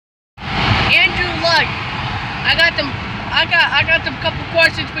I got them couple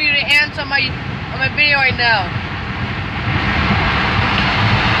questions for you to answer on my video right now.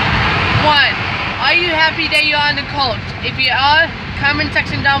 1. Are you happy that you're on the Colts? If you are, comment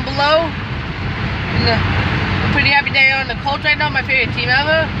section down below. I'm pretty happy that you're on the Colts right now, my favorite team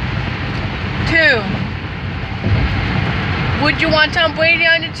ever. 2. Would you want Tom Brady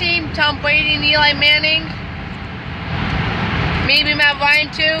on your team? Tom Brady and Eli Manning? Maybe Matt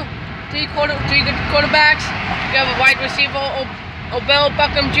Ryan too? 3 good quarterbacks. You have a wide receiver, Odell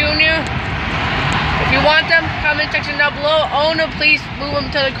Beckham Jr. If you want them, comment section down below. Owner, please move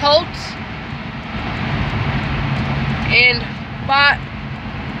them to the Colts. And 5.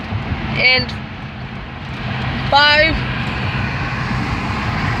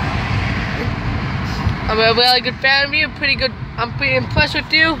 I'm a really good fan of you. I'm pretty impressed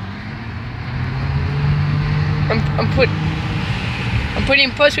with you. I'm pretty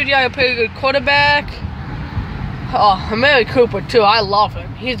impressed with you. You're a pretty good quarterback. Oh, Amari Cooper too. I love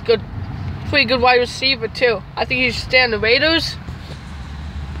him. He's good. Pretty good wide receiver too. I think he should stay on the Raiders.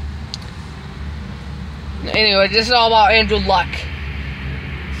 Anyway, this is all about Andrew Luck.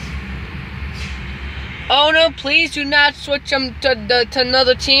 Owner, please do not switch him to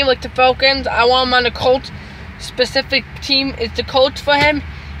another team like the Falcons. I want him on the Colts. Specific team is the Colts for him.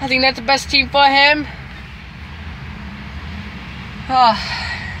 I think that's the best team for him. Oh,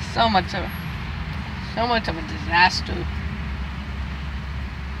 so much of a disaster.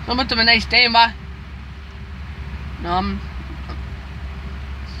 So much of a nice day, ma. No,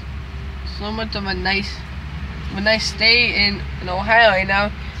 so much of a nice day in Ohio right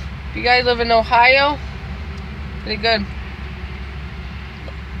now. If you guys live in Ohio, pretty good.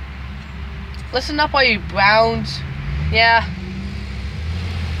 Listen up, all you Browns. Yeah,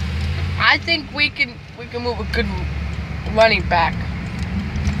 I think we can move a good running back.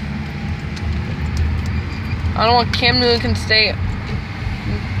 I don't want Cam Newton can stay.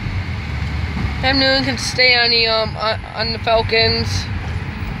 Cam Newton can stay on the Falcons.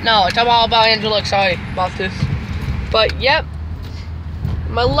 No, it's all about Andrew Luck. Sorry about this. But yep,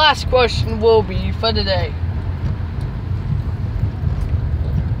 my last question will be for today.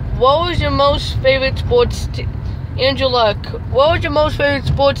 What was your most favorite sports team? Andrew Luck, what was your most favorite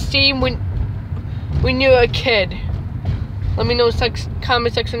sports team when you were a kid? Let me know in the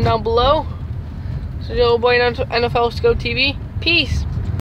comment section down below. So, yo, boy, NFL Scout TV. Peace.